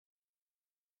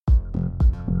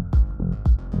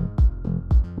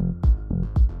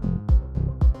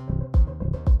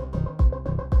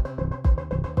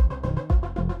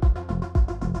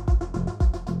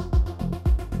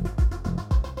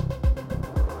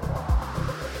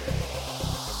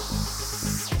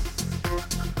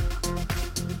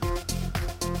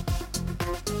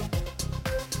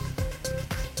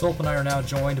Philip and I are now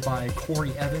joined by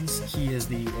Corey Evans. He is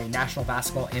a national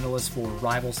basketball analyst for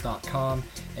Rivals.com,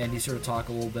 and he's here to talk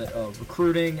a little bit of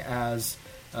recruiting as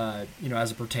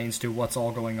it pertains to what's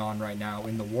all going on right now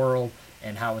in the world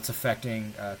and how it's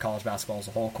affecting college basketball as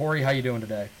a whole. Corey, how you doing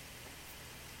today?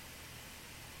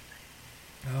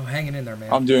 Oh, hanging in there,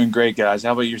 man. I'm doing great, guys.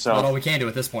 How about yourself? That's all we can do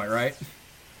at this point, right?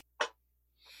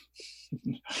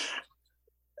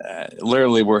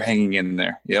 Literally, we're hanging in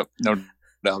there. Yep, no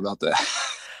doubt about that.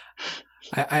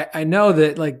 I know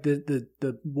that like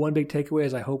the one big takeaway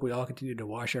is I hope we all continue to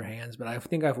wash our hands, but I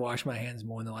think I've washed my hands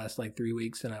more in the last 3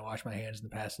 weeks than I washed my hands in the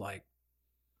past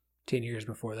 10 years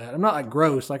before that. I'm not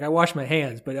gross, I wash my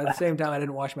hands, but at the same time I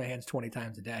didn't wash my hands 20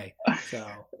 times a day. So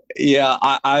yeah,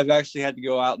 I've actually had to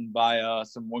go out and buy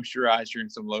some moisturizer and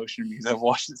some lotion because I've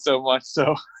washed it so much.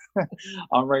 So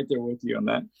I'm right there with you on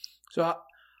that. So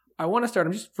I want to start.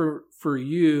 I'm just for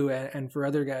you and for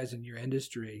other guys in your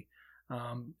industry.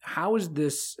 How is the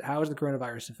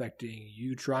coronavirus affecting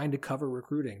you trying to cover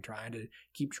recruiting, trying to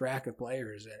keep track of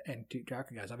players and keep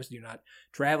track of guys? Obviously, you're not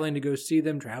traveling to go see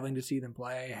them, traveling to see them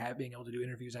play, being able to do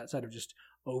interviews outside of just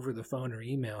over the phone or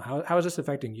email. How is this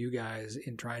affecting you guys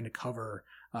in trying to cover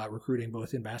recruiting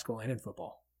both in basketball and in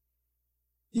football?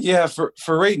 Yeah, for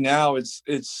right now,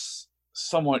 it's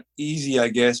somewhat easy, I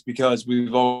guess, because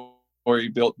we've already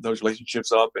built those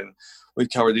relationships up and we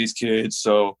cover these kids.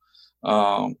 So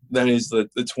that is the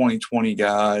 2020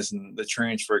 guys and the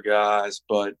transfer guys,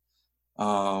 but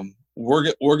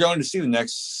we're going to see the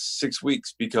next 6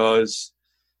 weeks because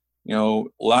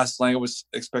last night was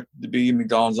expected to be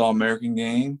McDonald's All-American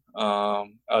game. I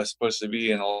was supposed to be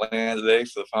in Atlanta today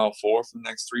for the Final Four for the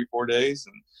next 3-4 days,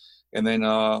 and then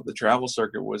the travel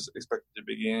circuit was expected to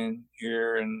begin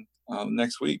here in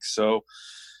next week. So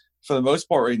for the most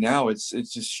part right now, it's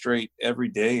just straight every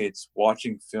day. It's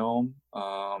watching film.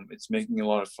 It's making a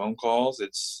lot of phone calls.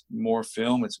 It's more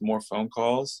film. It's more phone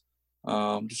calls.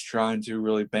 Just trying to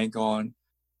really bank on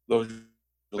those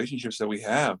relationships that we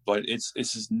have. But it's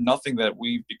just nothing that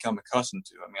we've become accustomed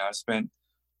to. I mean, I spent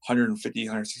 150,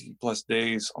 160 plus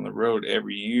days on the road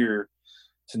every year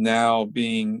to now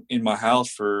being in my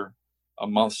house for a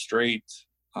month straight,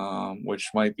 which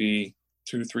might be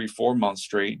 2, 3, 4 months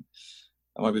straight.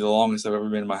 That might be the longest I've ever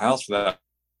been in my house for that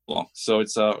long. So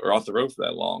it's or off the road for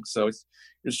that long. So it's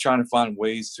just trying to find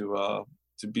ways to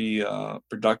be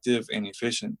productive and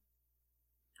efficient.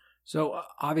 So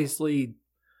obviously,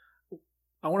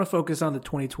 I want to focus on the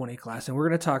 2020 class, and we're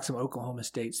going to talk some Oklahoma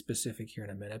State specific here in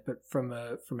a minute. But from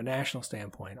a national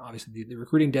standpoint, obviously the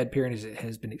recruiting dead period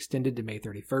has been extended to May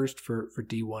 31st for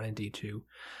D1 and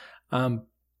D2.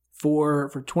 For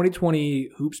 2020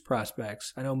 hoops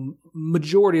prospects, I know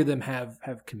majority of them have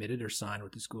committed or signed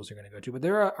with the schools they're going to go to, but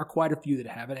there are quite a few that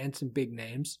haven't, and some big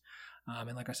names.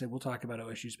 And like I said, we'll talk about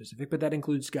OSU specific, but that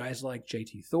includes guys like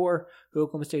JT Thor, who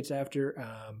Oklahoma State's after,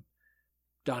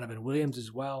 Donovan Williams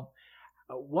as well.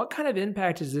 What kind of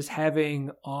impact is this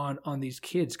having on these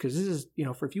kids? Because this is,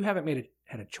 for if you haven't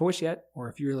had a choice yet, or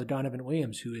if you're the Donovan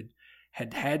Williams who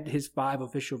had his 5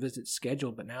 official visits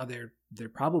scheduled, but now they're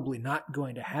probably not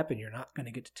going to happen. You're not going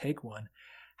to get to take one.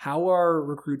 How are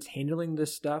recruits handling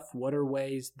this stuff? What are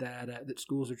ways that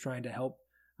schools are trying to help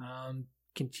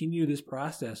continue this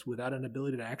process without an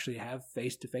ability to actually have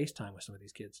face-to-face time with some of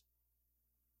these kids?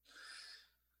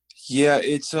 Yeah,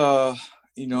 it's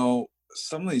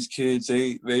some of these kids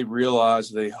they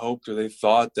realized, they hoped, or they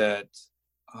thought that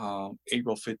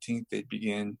April 15th they'd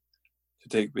begin to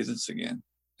take visits again.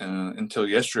 Until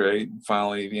yesterday,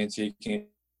 finally the NCAA came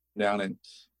down and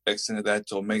extended that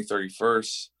till May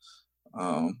 31st.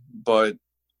 But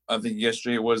I think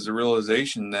yesterday was the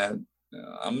realization that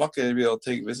I'm not going to be able to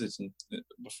take visits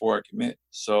before I commit.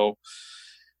 So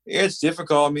yeah, it's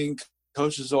difficult. I mean,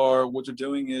 coaches what they're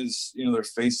doing is, they're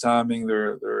FaceTiming,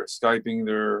 they're Skyping,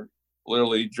 they're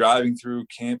literally driving through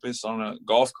campus on a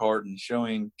golf cart and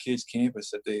showing kids campus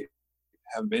that they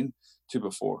haven't been to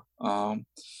before.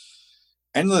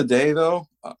 End of the day, though,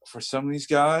 for some of these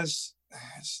guys,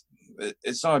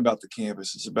 it's not about the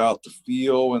campus. It's about the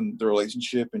feel and the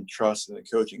relationship and trust in the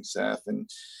coaching staff. And,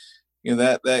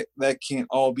 that can't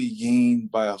all be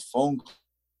gained by a phone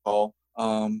call.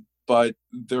 But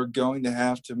they're going to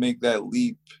have to make that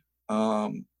leap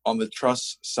on the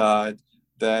trust side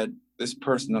that this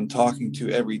person I'm talking to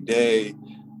every day,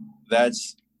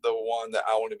 that's the one that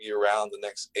I want to be around the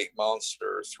next 8 months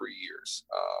or 3 years.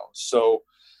 So,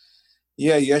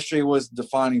 yeah, yesterday was a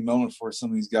defining moment for some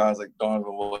of these guys like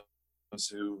Donovan Williams,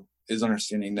 who is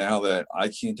understanding now that I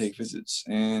can't take visits,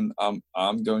 and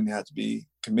I'm going to have to be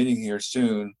committing here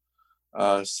soon,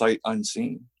 sight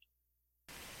unseen.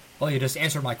 Well, you just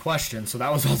answered my question, so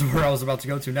that was also where I was about to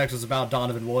go to next. Was about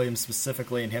Donovan Williams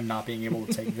specifically and him not being able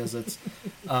to take visits.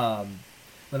 Then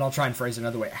I'll try and phrase it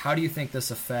another way. How do you think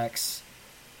this affects,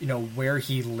 where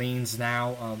he leans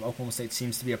now? Oklahoma State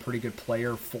seems to be a pretty good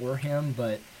player for him,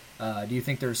 but do you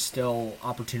think there's still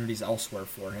opportunities elsewhere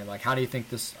for him? Like, how do you think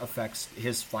this affects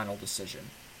his final decision?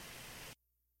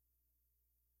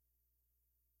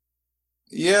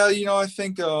 Yeah,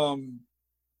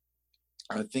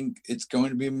 I think it's going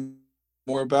to be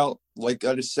more about, like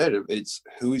I just said, it's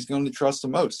who he's going to trust the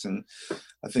most. And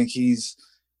I think he's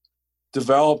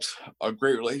developed a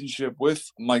great relationship with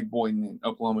Mike Boynton and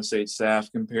Oklahoma State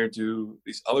staff compared to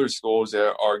these other schools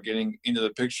that are getting into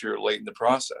the picture late in the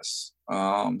process.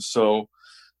 So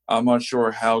I'm not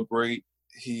sure how great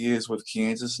he is with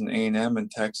Kansas and A&M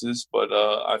and Texas, but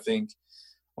I think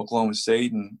Oklahoma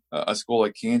State and a school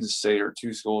like Kansas State are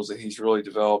two schools that he's really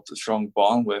developed a strong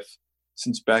bond with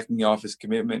since backing off his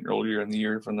commitment earlier in the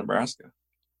year from Nebraska.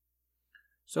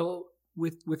 So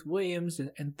with Williams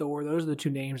and Thor, those are the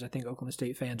two names I think Oklahoma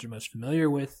State fans are most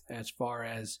familiar with as far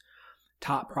as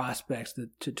top prospects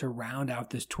to round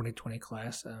out this 2020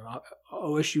 class.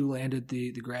 OSU landed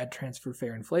the grad transfer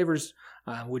Fair and Flavors,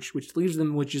 which leaves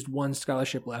them with just one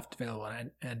scholarship left available.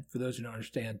 And for those who don't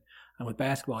understand, with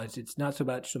basketball, it's not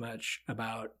so much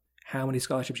about how many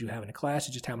scholarships you have in a class,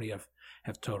 it's just how many you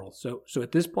have total. So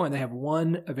at this point, they have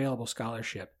one available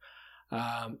scholarship.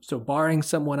 So barring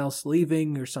someone else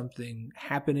leaving or something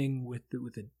happening with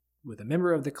a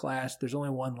member of the class, there's only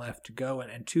one left to go,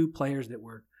 and two players that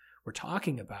we're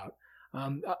talking about.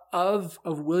 Of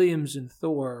Williams and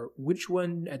Thor, which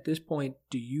one at this point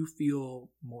do you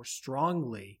feel more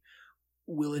strongly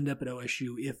will end up at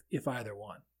OSU, if either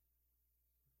one?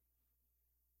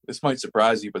 This might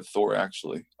surprise you, but Thor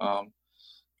actually.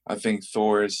 I think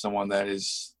Thor is someone that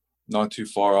is not too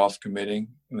far off committing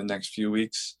in the next few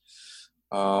weeks.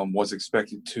 Was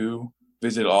expected to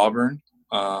visit Auburn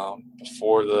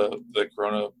before the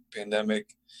Corona pandemic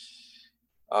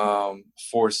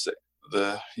forced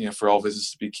for all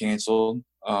visits to be canceled,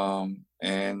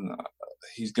 and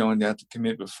he's going to have to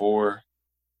commit before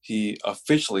he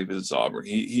officially visits Auburn.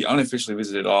 He unofficially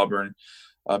visited Auburn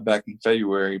back in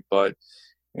February, but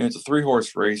it's a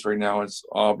 3-horse race right now. It's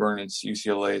Auburn, it's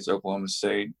UCLA, it's Oklahoma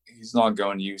State. He's not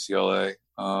going to UCLA.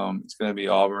 It's going to be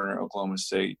Auburn or Oklahoma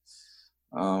State.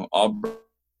 Auburn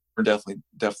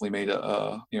definitely made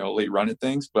a late run at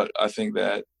things, but I think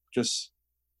that just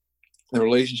the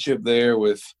relationship there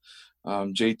with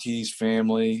JT's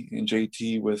family and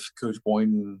JT with Coach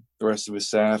Boynton and the rest of his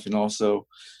staff, and also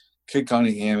Cade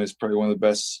Cunningham is probably one of the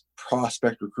best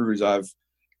prospect recruiters I've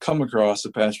come across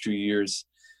the past 2 years.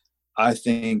 I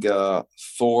think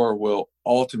Thor will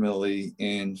ultimately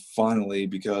and finally,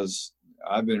 because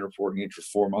I've been reporting it for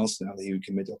 4 months now that he would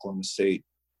commit to Oklahoma State,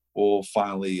 will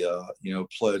finally,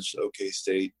 pledge to OK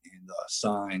State and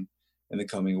sign in the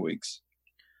coming weeks.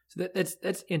 So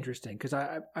that's interesting, because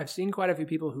I've seen quite a few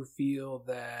people who feel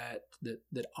that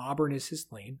Auburn is his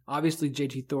lane. Obviously,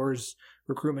 JT Thor's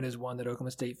recruitment is one that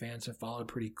Oklahoma State fans have followed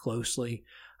pretty closely.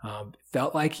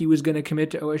 Felt like he was going to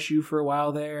commit to OSU for a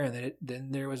while there, and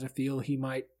then there was a feel he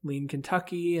might lean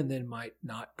Kentucky and then might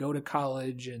not go to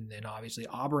college. And then obviously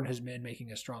Auburn has been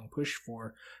making a strong push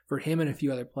for him and a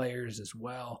few other players as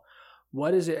well.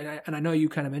 What is it? And I know you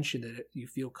kind of mentioned that you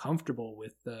feel comfortable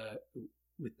with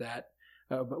that.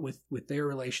 But with their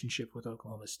relationship with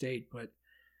Oklahoma State. But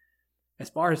as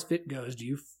far as fit goes, do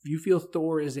you feel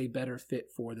Thor is a better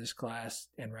fit for this class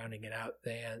and rounding it out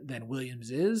than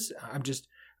Williams is?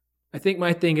 I think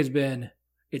my thing has been,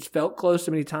 it's felt close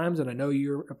so many times, and I know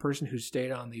you're a person who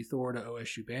stayed on the Thor to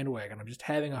OSU bandwagon. I'm just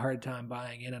having a hard time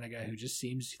buying in on a guy who just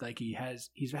seems like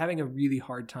he's having a really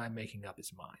hard time making up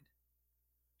his mind.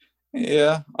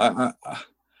 Yeah, I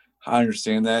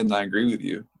understand that, and I agree with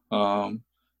you.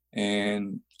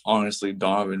 And honestly,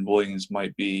 Donovan Williams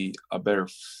might be a better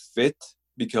fit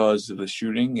because of the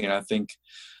shooting. And I think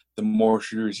the more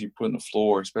shooters you put on the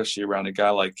floor, especially around a guy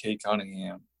like Cade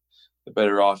Cunningham, the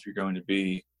better off you're going to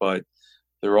be. But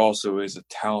there also is a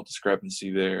talent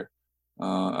discrepancy there.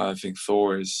 I think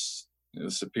Thor is a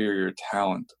superior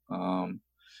talent.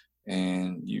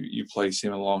 And you place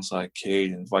him alongside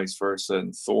Cade and vice versa.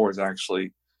 And Thor is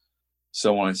actually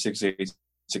someone at 6'8",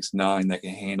 6'9" that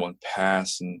can handle and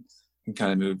pass and can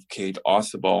kind of move Cade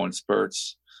off the ball in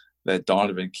spurts that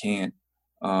Donovan can't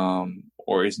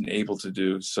or isn't able to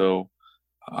do. So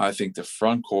I think the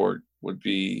front court would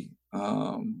be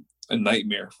a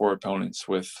nightmare for opponents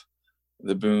with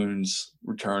the Boones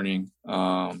returning,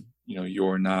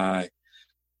 Yor and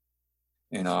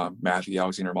Matthew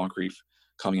Alexander Moncrief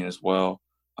coming in as well.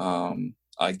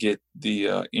 I get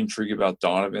the intrigue about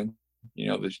Donovan,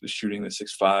 the shooting, the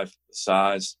 6'5", the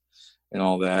size, and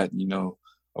all that.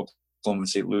 Oklahoma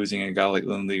State losing a guy like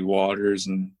Lindley Waters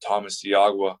and Thomas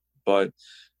Diagua, but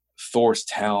Thor's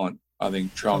talent, I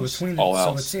think, trumps all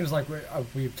else. So it seems like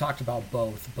we've talked about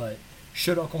both, but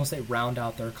should Oklahoma State round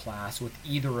out their class with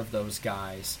either of those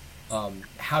guys,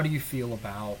 how do you feel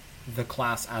about the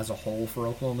class as a whole for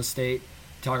Oklahoma State?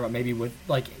 Talk about maybe with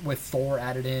Thor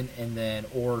added in, and then,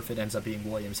 or if it ends up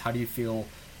being Williams, how do you feel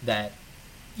that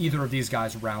either of these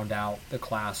guys round out the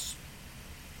class?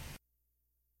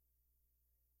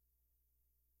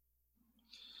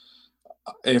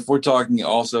 If we're talking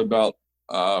also about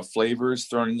flavors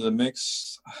thrown into the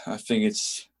mix, I think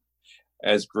it's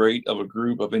as great of a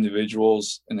group of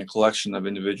individuals and a collection of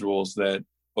individuals that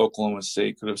Oklahoma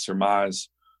State could have surmised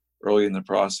early in the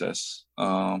process.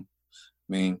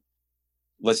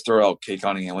 Let's throw out Cade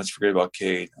Cunningham. Let's forget about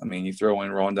Cade. You throw in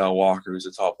Rondell Walker, who's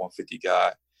a top 150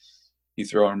 guy. You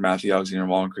throw in Matthew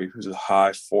Alexander-Moncrief, who's a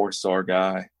high 4-star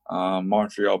guy.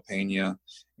 Montreal Pena,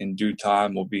 in due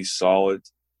time, will be solid.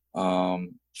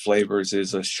 Flavors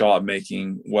is a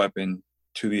shot-making weapon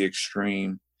to the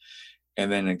extreme.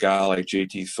 And then a guy like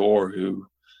JT Thor, who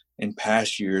in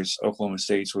past years Oklahoma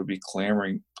State fans would be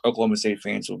clamoring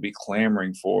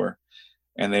for,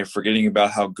 and they're forgetting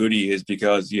about how good he is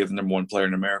because you have the number one player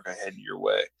in America heading your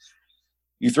way.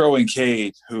 You throw in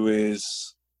Cade, who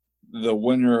is the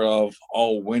winner of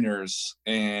all winners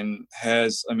and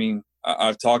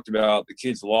I've talked about the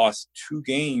kid's lost 2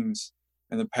 games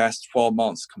in the past 12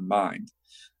 months combined.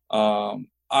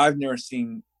 I've never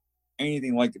seen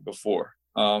anything like it before.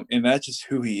 And that's just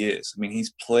who he is.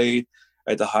 He's played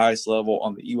at the highest level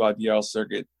on the EYBL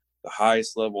circuit, the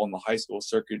highest level on the high school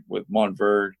circuit with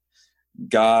Montverde.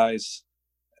 Guys,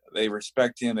 they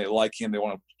respect him, they like him, they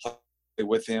want to play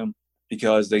with him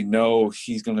because they know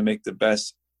he's going to make the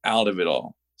best out of it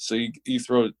all. So you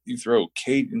throw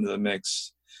Cade into the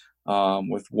mix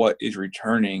with what is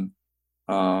returning.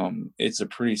 It's a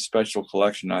pretty special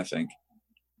collection, I think.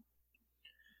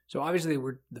 So obviously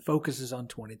the focus is on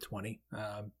 2020,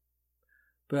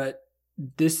 but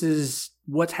this is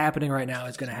what's happening right now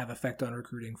is going to have effect on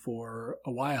recruiting for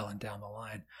a while and down the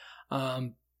line.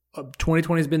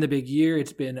 2020 has been the big year.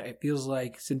 It feels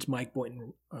like since Mike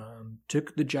Boynton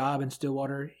took the job in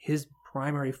Stillwater, his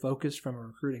primary focus from a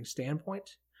recruiting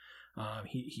standpoint,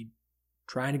 he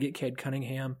trying to get Cade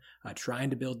Cunningham, trying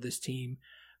to build this team,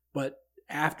 but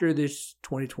after this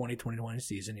 2020-2021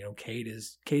 season,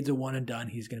 Cade's a one and done.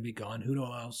 He's going to be gone.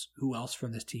 Who else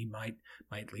from this team might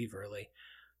leave early?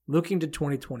 Looking to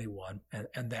 2021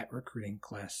 and that recruiting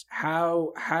class,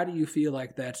 how do you feel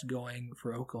like that's going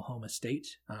for Oklahoma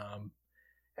State?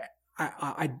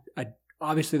 I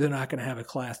obviously they're not going to have a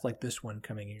class like this one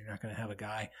coming in. You're not going to have a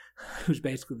guy who's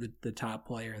basically the top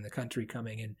player in the country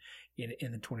coming in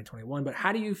the 2021. But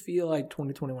how do you feel like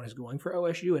 2021 is going for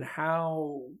OSU, and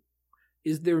how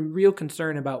is there real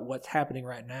concern about what's happening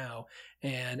right now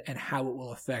and how it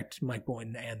will affect Mike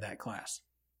Boynton and that class?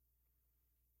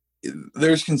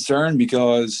 There's concern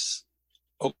because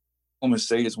Oklahoma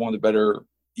State is one of the better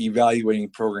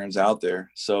evaluating programs out there.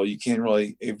 So you can't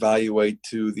really evaluate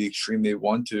to the extreme they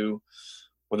want to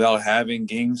without having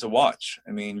games to watch.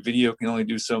 Video can only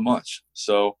do so much.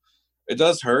 So it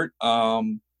does hurt.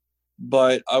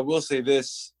 But I will say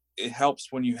this, it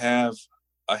helps when you have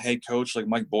a head coach like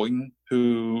Mike Boynton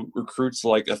who recruits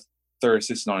like a third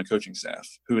assistant on a coaching staff,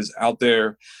 who is out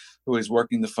there, who is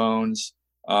working the phones,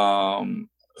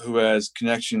 who has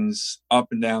connections up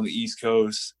and down the East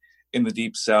Coast, in the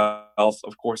Deep South,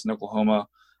 of course, in Oklahoma.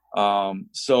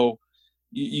 So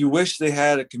you wish they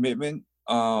had a commitment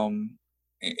in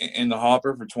the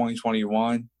hopper for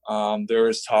 2021. There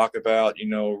is talk about,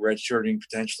 redshirting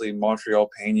potentially Montreal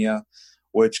Pena,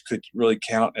 which could really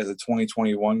count as a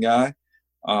 2021 guy.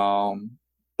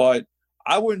 But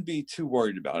I wouldn't be too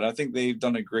worried about it. I think they've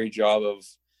done a great job of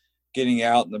getting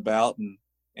out and about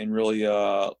and really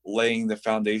laying the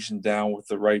foundation down with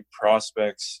the right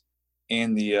prospects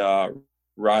in the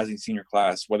rising senior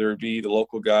class, whether it be the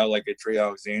local guy like a Trey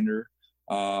Alexander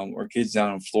or kids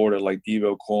down in Florida like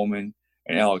Devo Coleman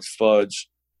and Alex Fudge.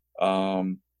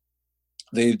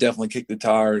 They've definitely kicked the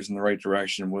tires in the right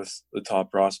direction with the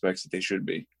top prospects that they should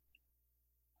be.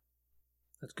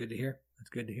 That's good to hear.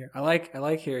 I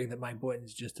like hearing that Mike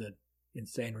Boynton's just an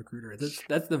insane recruiter.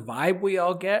 That's the vibe we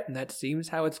all get, and that seems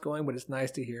how it's going. But it's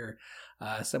nice to hear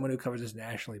someone who covers this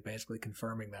nationally basically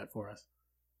confirming that for us.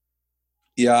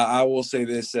 Yeah, I will say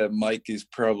this: that Mike is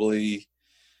probably,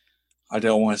 I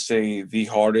don't want to say the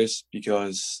hardest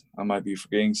because I might be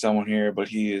forgetting someone here, but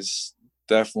he is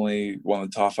definitely one of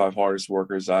the top 5 hardest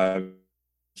workers I've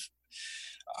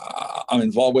I'm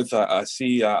involved with. I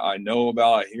see, I know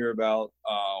about, I hear about,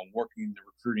 working the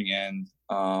recruiting end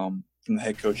from the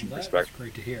head coaching perspective. That's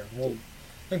great to hear. Well,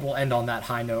 I think we'll end on that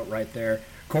high note right there.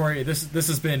 Corey, this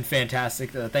has been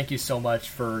fantastic. Thank you so much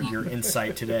for your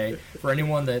insight today. For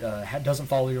anyone that doesn't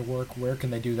follow your work, where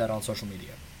can they do that on social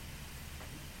media?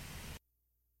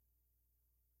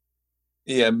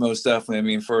 Yeah, most definitely. I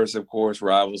mean, first, of course,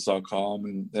 Rivals.com,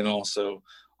 and then also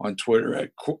on Twitter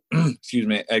at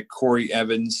at Corey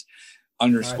Evans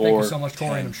 _ Thank you so much,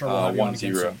 Corey, and I'm sure we'll have you on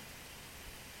again 10. soon.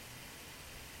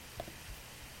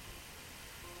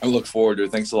 I look forward to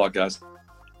it. Thanks a lot, guys.